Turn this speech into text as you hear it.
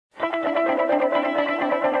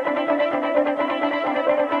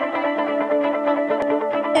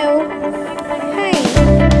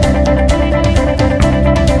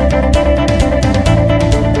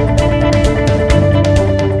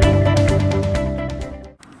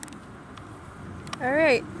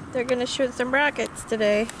They're gonna shoot some rockets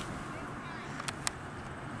today.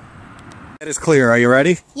 It is clear. Are you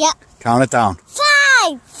ready? Yep. Count it down.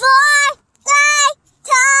 5, 4, 3,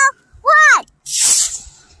 2,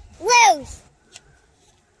 1. Loose.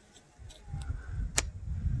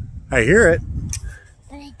 I hear it.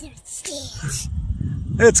 But I didn't see it.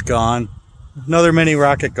 It's gone. Another mini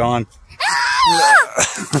rocket gone.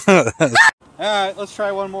 Alright, let's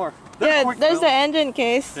try one more. Yeah, there's the engine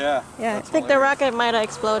case. Yeah. Yeah, I think the rocket might have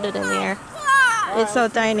exploded in the air. It's so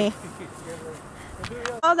tiny.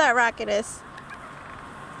 All that rocket is.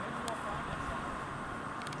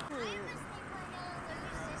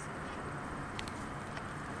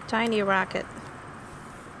 Tiny rocket.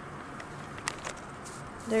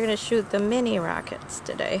 They're gonna shoot the mini rockets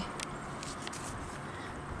today.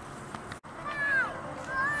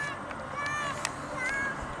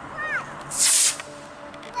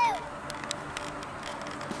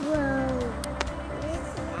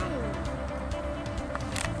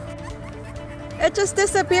 It just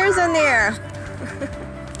disappears in the air.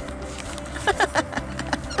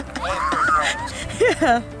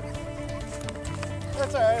 Yeah.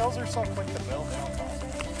 That's alright, those are so quick to build.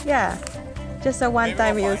 Yeah. Just a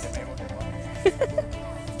one-time use.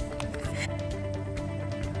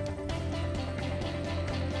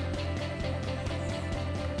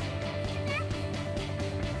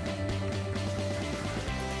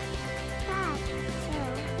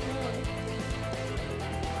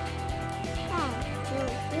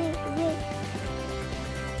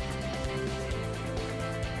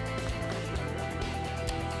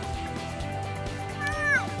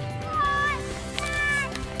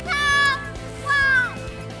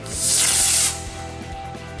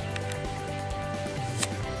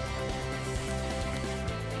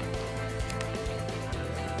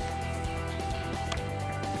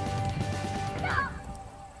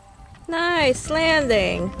 Nice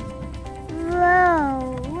landing.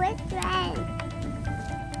 Whoa, what's that?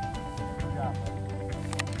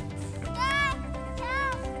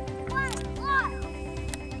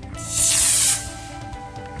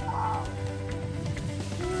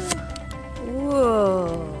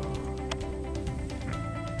 Whoa.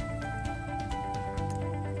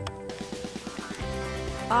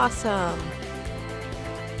 Awesome.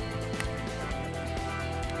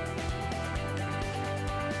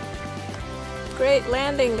 Great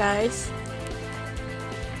landing, guys.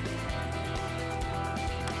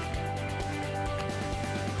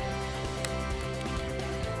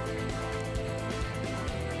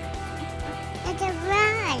 It's a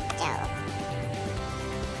ride,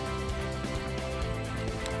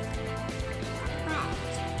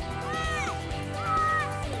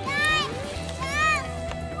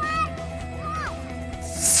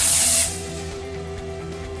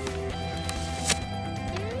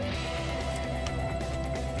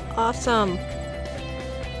 Awesome.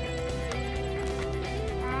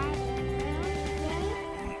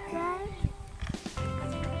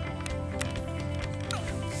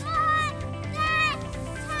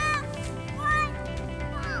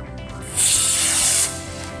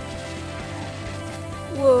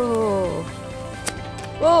 Whoa.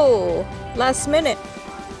 Whoa. Last minute.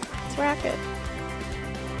 It's rocket.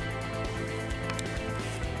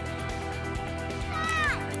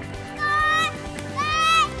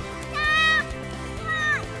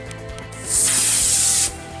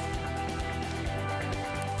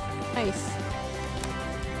 Nice.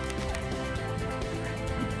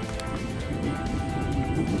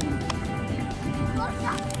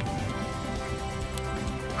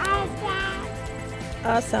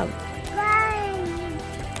 Awesome.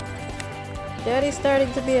 Daddy's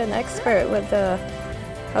starting to be an expert with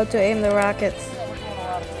how to aim the rockets.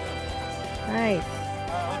 Nice.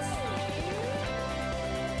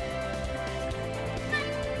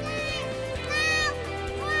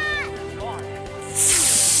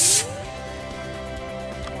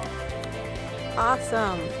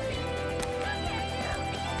 Awesome.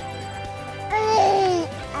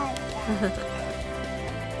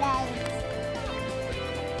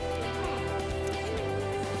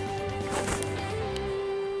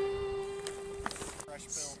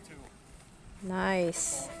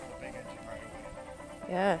 Nice.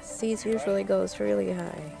 Yeah, seeds usually goes really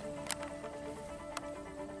high.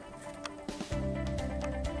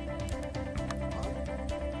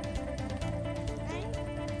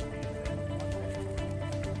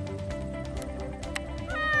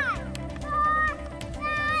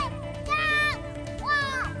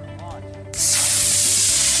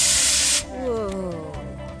 Whoa.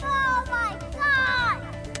 Oh my God!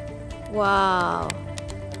 Wow.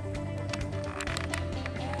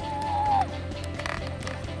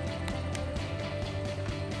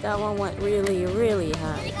 That one went really, really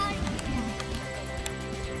high.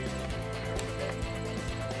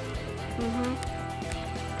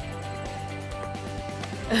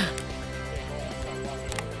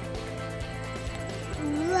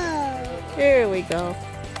 Whoa. Here we go.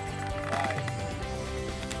 Nice.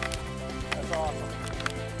 That's awesome.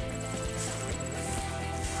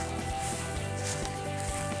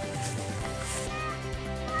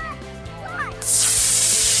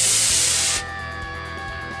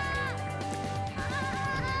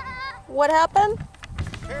 What happened?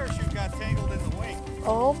 Parachute got tangled in the wing.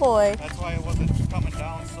 Oh boy. That's why it wasn't coming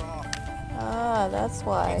down soft. Ah, that's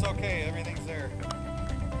why. It's okay, everything's there.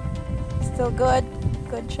 Still good?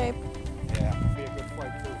 Good shape? Yeah, be a good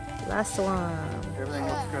flight too. Last one. Everything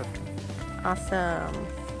looks good. Awesome.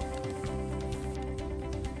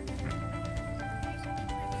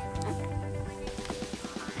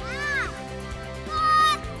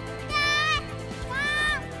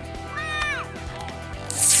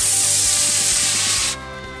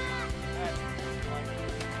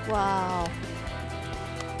 Wow.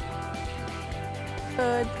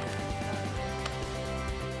 Good.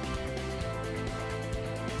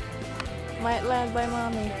 Might land by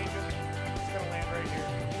mommy. It's gonna land right here.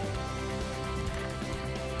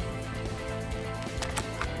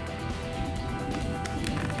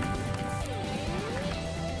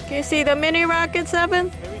 Can you see the mini rocket,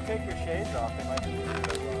 Seven? Maybe take your shades off. They might be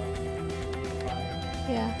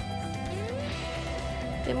Yeah.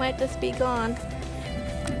 They might just be gone.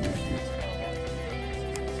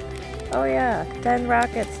 Oh yeah, 10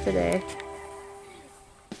 rockets today.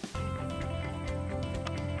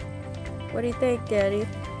 What do you think, Daddy?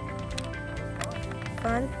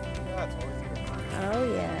 Fun? Yeah, it's always good. Oh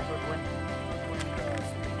yeah.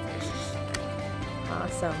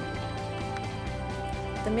 Awesome.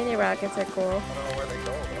 The mini rockets are cool. I don't know where they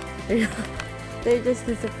go though. They just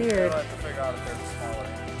We'll disappeared. have to figure out if they're smaller.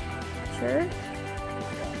 Sure?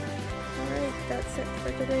 Alright, that's it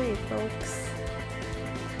for today, folks.